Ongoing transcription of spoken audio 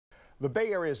The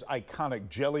Bay Area's iconic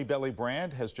Jelly Belly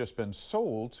brand has just been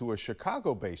sold to a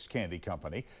Chicago-based candy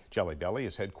company. Jelly Belly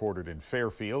is headquartered in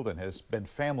Fairfield and has been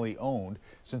family-owned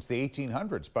since the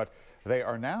 1800s, but they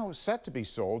are now set to be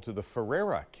sold to the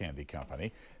Ferrara Candy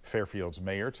Company. Fairfield's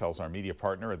mayor tells our media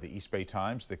partner at the East Bay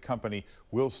Times the company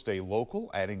will stay local,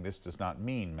 adding this does not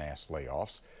mean mass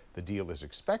layoffs. The deal is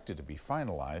expected to be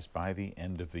finalized by the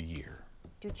end of the year.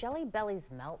 Do Jelly Bellies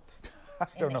melt I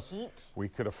don't in know. the heat? We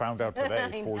could have found out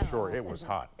today for sure. It was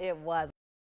hot. It was.